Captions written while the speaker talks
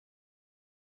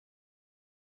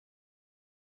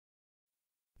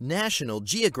National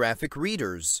Geographic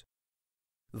Readers.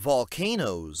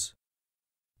 Volcanoes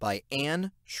by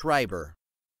Anne Schreiber.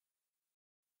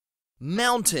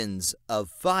 Mountains of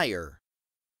fire.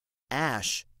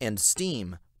 Ash and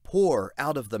steam pour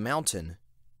out of the mountain.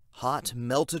 Hot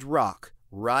melted rock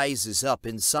rises up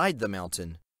inside the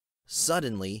mountain.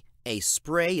 Suddenly, a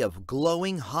spray of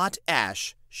glowing hot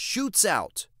ash shoots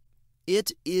out.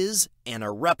 It is an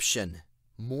eruption.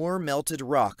 More melted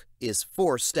rock is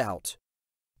forced out.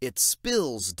 It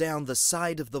spills down the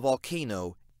side of the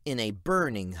volcano in a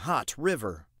burning hot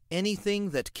river. Anything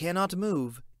that cannot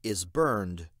move is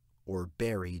burned or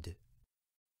buried.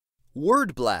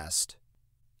 Word blast.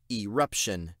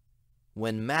 Eruption.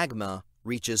 When magma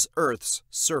reaches Earth's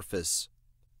surface.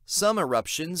 Some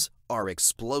eruptions are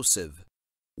explosive.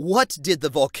 What did the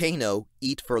volcano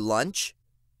eat for lunch?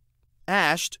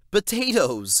 Ashed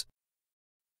potatoes.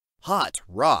 Hot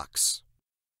rocks.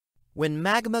 When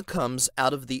magma comes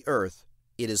out of the earth,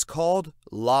 it is called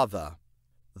lava.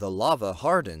 The lava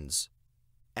hardens.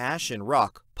 Ash and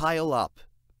rock pile up.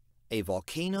 A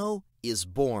volcano is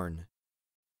born.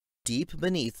 Deep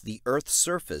beneath the earth's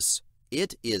surface,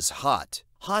 it is hot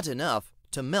enough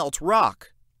to melt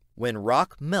rock. When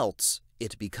rock melts,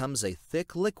 it becomes a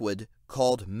thick liquid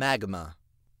called magma.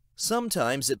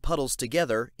 Sometimes it puddles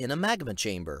together in a magma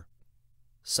chamber.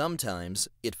 Sometimes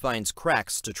it finds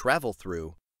cracks to travel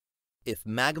through. If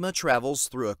magma travels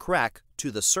through a crack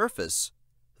to the surface,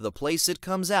 the place it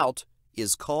comes out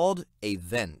is called a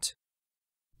vent.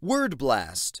 Word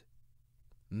blast.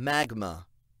 Magma.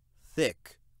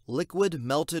 Thick, liquid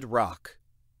melted rock.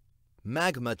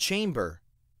 Magma chamber.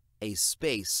 A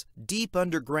space deep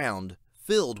underground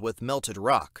filled with melted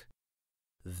rock.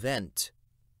 Vent.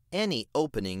 Any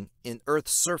opening in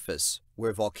Earth's surface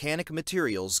where volcanic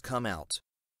materials come out.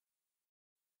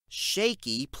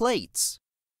 Shaky plates.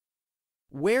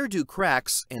 Where do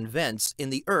cracks and vents in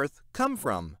the earth come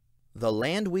from? The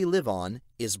land we live on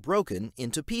is broken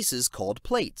into pieces called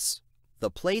plates.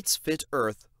 The plates fit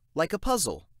Earth like a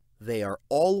puzzle. They are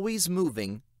always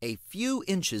moving a few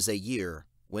inches a year.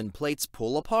 When plates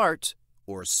pull apart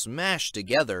or smash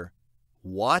together,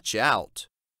 watch out.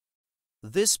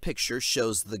 This picture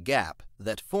shows the gap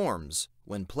that forms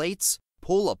when plates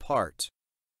pull apart.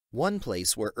 One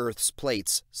place where Earth's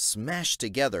plates smash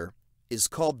together is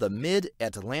called the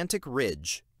Mid-Atlantic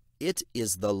Ridge. It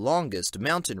is the longest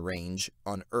mountain range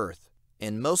on Earth,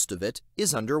 and most of it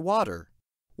is underwater.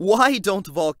 Why don't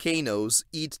volcanoes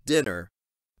eat dinner?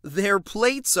 Their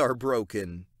plates are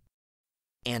broken.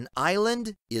 An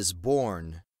island is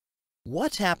born.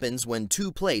 What happens when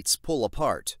two plates pull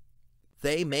apart?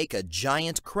 They make a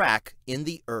giant crack in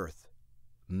the earth.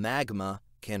 Magma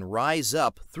can rise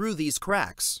up through these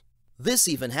cracks. This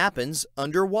even happens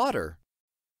underwater.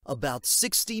 About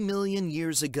 60 million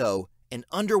years ago, an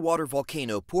underwater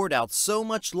volcano poured out so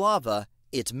much lava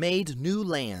it made new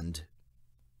land.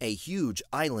 A huge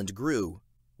island grew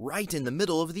right in the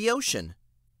middle of the ocean.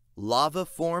 Lava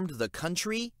formed the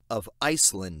country of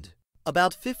Iceland.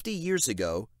 About 50 years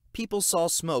ago, people saw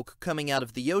smoke coming out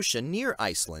of the ocean near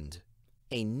Iceland.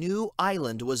 A new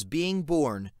island was being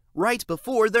born right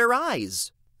before their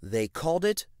eyes. They called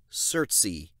it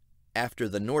Surtsey, after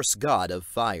the Norse god of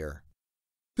fire.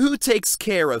 Who takes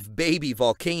care of baby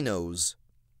volcanoes?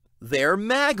 They're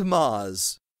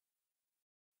magmas.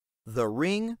 The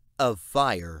Ring of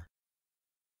Fire.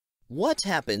 What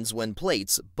happens when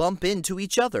plates bump into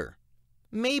each other?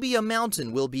 Maybe a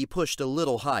mountain will be pushed a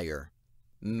little higher.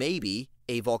 Maybe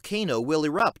a volcano will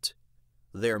erupt.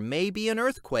 There may be an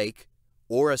earthquake,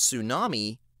 or a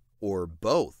tsunami, or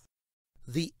both.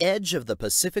 The edge of the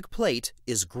Pacific Plate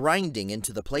is grinding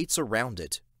into the plates around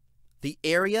it. The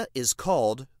area is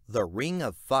called the Ring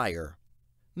of Fire.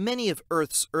 Many of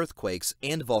Earth's earthquakes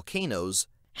and volcanoes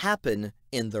happen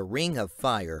in the Ring of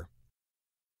Fire.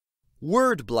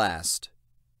 Word blast.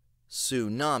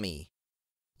 Tsunami.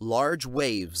 Large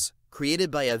waves created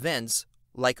by events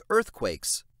like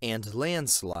earthquakes and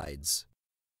landslides.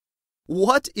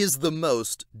 What is the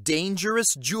most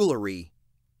dangerous jewelry?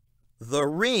 The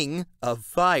Ring of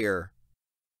Fire.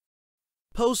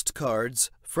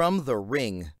 Postcards from the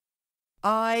Ring.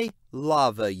 I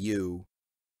lava you.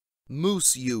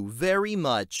 Moose you very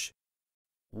much.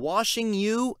 Washing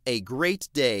you a great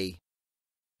day.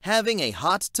 Having a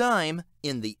hot time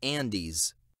in the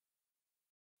Andes.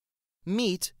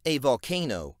 Meet a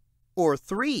volcano, or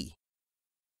three.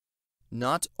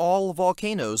 Not all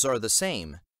volcanoes are the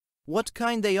same. What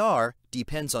kind they are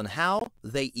depends on how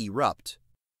they erupt.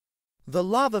 The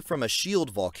lava from a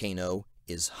shield volcano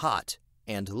is hot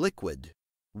and liquid.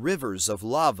 Rivers of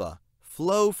lava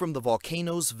flow from the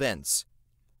volcano's vents.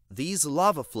 These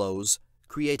lava flows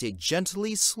create a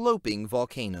gently sloping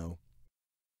volcano.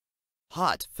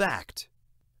 Hot fact: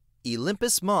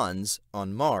 Olympus Mons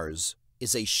on Mars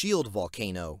is a shield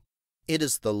volcano. It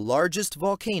is the largest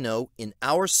volcano in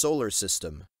our solar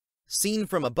system. Seen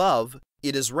from above,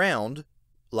 it is round,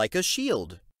 like a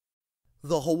shield.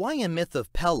 The Hawaiian myth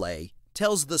of Pele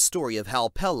tells the story of how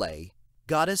Pele,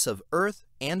 goddess of earth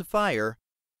and fire,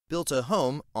 built a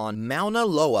home on Mauna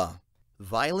Loa.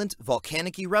 Violent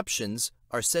volcanic eruptions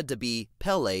are said to be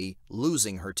Pele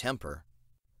losing her temper.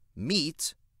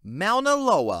 Meet Mauna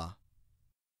Loa.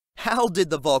 How did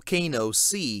the volcano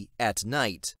see at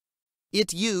night?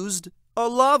 It used a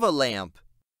lava lamp.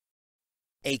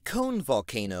 A cone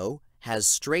volcano has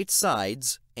straight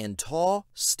sides and tall,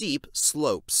 steep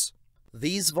slopes.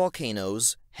 These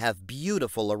volcanoes have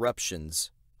beautiful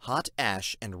eruptions. Hot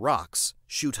ash and rocks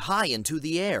shoot high into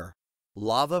the air.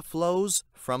 Lava flows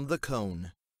from the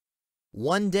cone.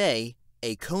 One day,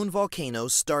 a cone volcano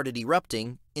started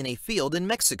erupting in a field in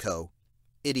Mexico.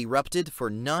 It erupted for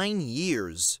 9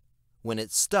 years. When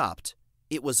it stopped,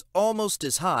 it was almost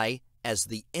as high as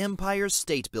the Empire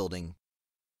State Building.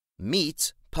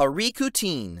 Meet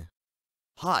Paricutin.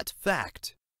 Hot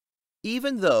fact: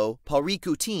 even though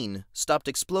Paricutin stopped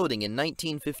exploding in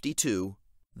 1952,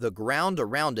 the ground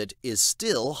around it is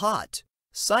still hot.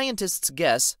 Scientists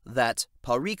guess that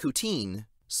Paricutin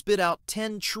spit out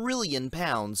 10 trillion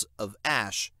pounds of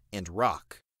ash and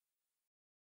rock.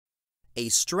 A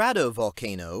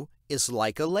stratovolcano is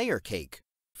like a layer cake.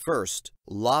 First,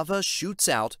 lava shoots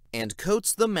out and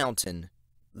coats the mountain.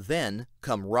 Then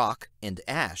come rock and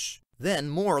ash. Then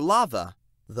more lava.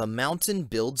 The mountain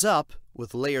builds up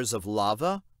with layers of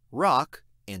lava, rock,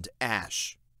 and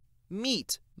ash.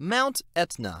 Meet Mount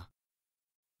Etna.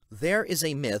 There is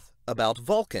a myth about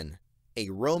Vulcan, a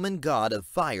Roman god of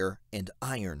fire and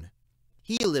iron.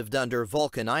 He lived under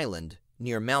Vulcan Island,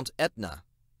 near Mount Etna.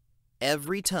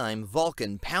 Every time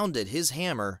Vulcan pounded his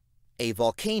hammer, a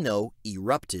volcano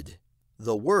erupted.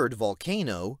 The word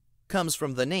volcano comes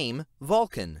from the name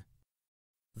Vulcan.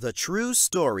 The true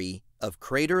story of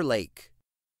Crater Lake.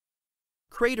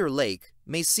 Crater Lake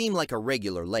may seem like a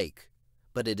regular lake,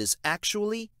 but it is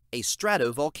actually a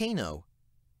stratovolcano.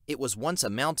 It was once a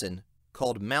mountain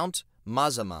called Mount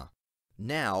Mazama.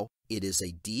 Now it is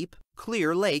a deep,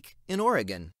 clear lake in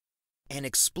Oregon. An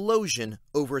explosion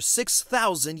over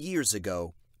 6,000 years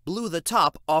ago blew the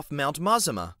top off Mount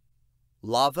Mazama.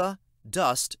 Lava,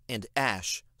 dust, and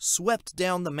ash swept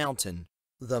down the mountain.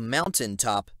 The mountain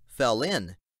top fell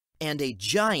in, and a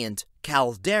giant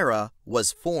caldera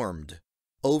was formed.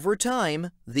 Over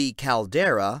time, the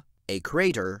caldera, a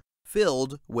crater,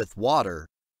 filled with water.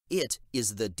 It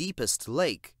is the deepest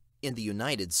lake in the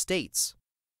United States.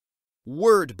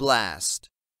 Word blast.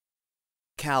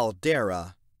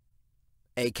 Caldera.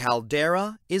 A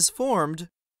caldera is formed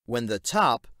when the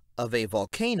top of a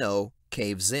volcano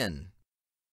caves in.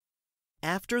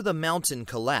 After the mountain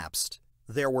collapsed,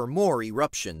 there were more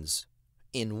eruptions.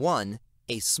 In one,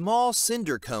 a small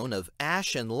cinder cone of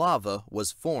ash and lava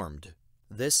was formed.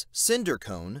 This cinder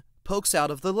cone pokes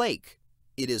out of the lake.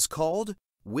 It is called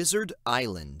Wizard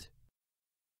Island.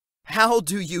 How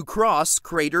do you cross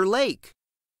Crater Lake?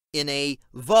 In a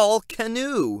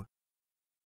volcanoe.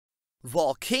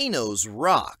 Volcanoes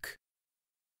rock.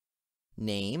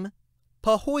 Name: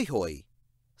 Pahoehoe.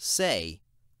 Say: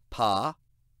 Pa,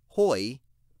 hoi,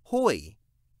 hoi.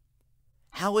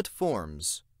 How it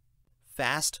forms: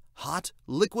 fast, hot,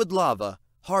 liquid lava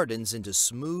hardens into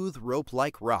smooth,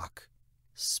 rope-like rock.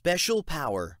 Special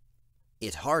power: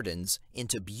 it hardens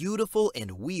into beautiful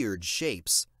and weird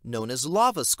shapes known as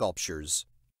lava sculptures.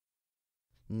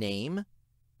 Name: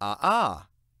 Ah.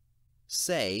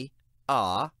 Say: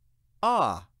 Ah,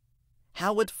 ah.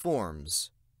 How it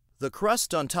forms: the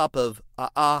crust on top of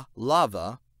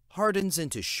lava hardens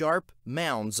into sharp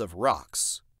mounds of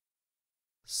rocks.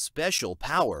 Special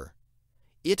power: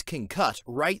 it can cut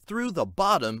right through the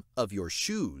bottom of your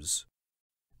shoes.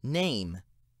 Name: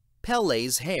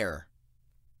 Pele's hair.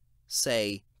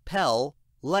 Say: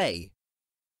 Pel-lay.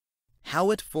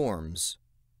 How it forms: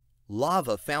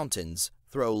 lava fountains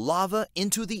throw lava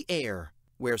into the air,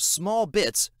 where small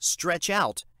bits stretch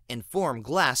out and form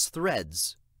glass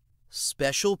threads.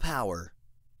 Special power: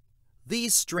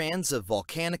 these strands of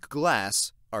volcanic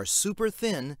glass are super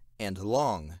thin and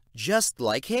long, just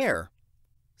like hair.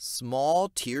 Small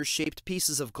tear-shaped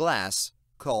pieces of glass,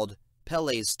 called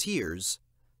Pele's tears,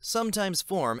 sometimes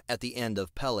form at the end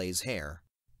of Pele's hair.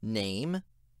 Name: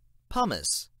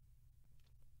 Pumice.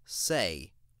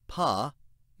 Say: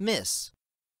 Pa-miss.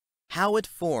 How it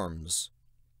forms: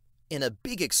 in a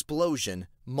big explosion,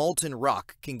 molten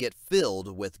rock can get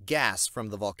filled with gas from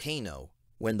the volcano.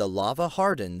 When the lava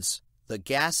hardens, the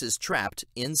gas is trapped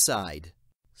inside.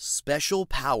 Special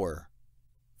power.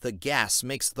 The gas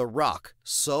makes the rock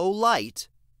so light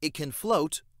it can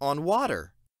float on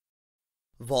water.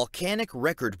 Volcanic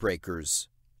record breakers.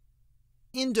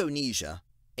 Indonesia,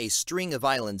 a string of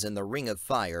islands in the Ring of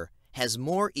Fire, has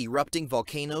more erupting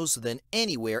volcanoes than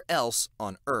anywhere else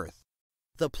on Earth.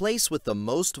 The place with the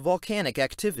most volcanic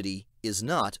activity is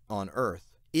not on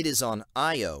Earth. It is on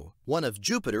Io, one of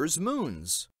Jupiter's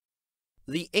moons.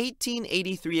 The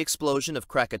 1883 explosion of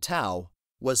Krakatau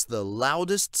was the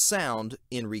loudest sound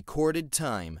in recorded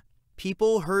time.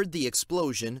 People heard the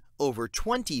explosion over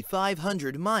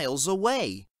 2,500 miles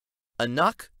away.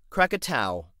 Anak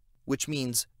Krakatau, which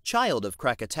means child of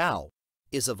Krakatau,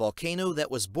 is a volcano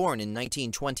that was born in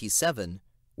 1927,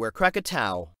 where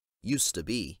Krakatau used to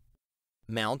be.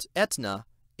 Mount Etna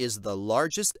is the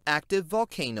largest active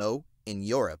volcano in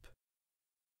Europe.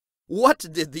 What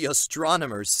did the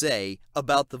astronomers say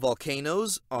about the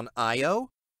volcanoes on Io?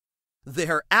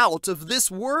 They're out of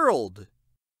this world!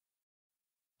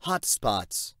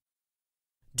 Hotspots.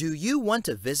 Do you want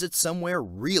to visit somewhere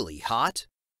really hot?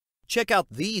 Check out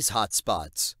these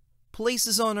hotspots,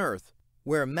 places on Earth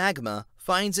where magma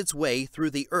finds its way through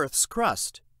the Earth's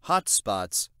crust.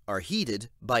 Hotspots are heated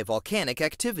by volcanic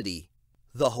activity.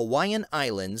 The Hawaiian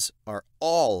Islands are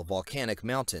all volcanic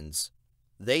mountains.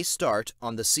 They start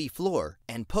on the seafloor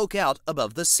and poke out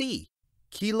above the sea.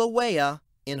 Kilauea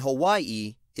in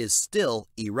Hawaii is still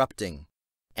erupting.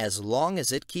 As long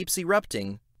as it keeps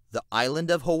erupting, the island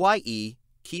of Hawaii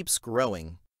keeps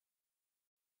growing.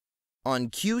 On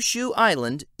Kyushu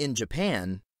Island in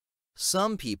Japan,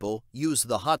 some people use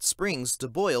the hot springs to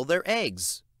boil their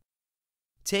eggs.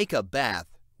 Take a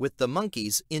bath with the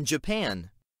monkeys in Japan.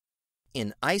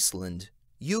 In Iceland,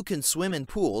 you can swim in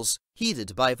pools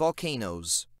heated by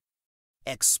volcanoes.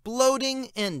 Exploding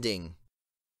ending.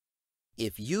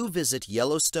 If you visit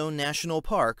Yellowstone National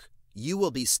Park, you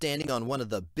will be standing on one of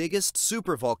the biggest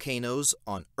supervolcanoes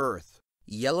on Earth.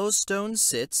 Yellowstone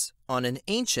sits on an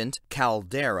ancient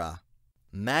caldera.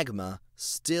 Magma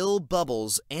still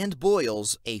bubbles and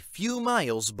boils a few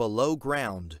miles below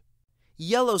ground.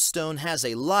 Yellowstone has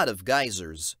a lot of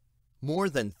geysers, more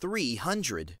than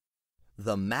 300.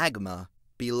 The magma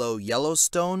below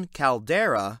Yellowstone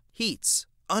caldera heats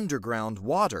underground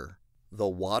water. The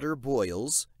water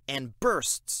boils and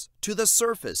bursts to the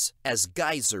surface as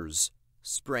geysers,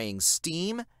 spraying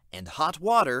steam and hot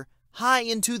water high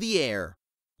into the air.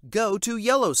 Go to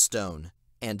Yellowstone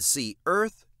and see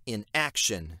Earth in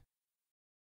action.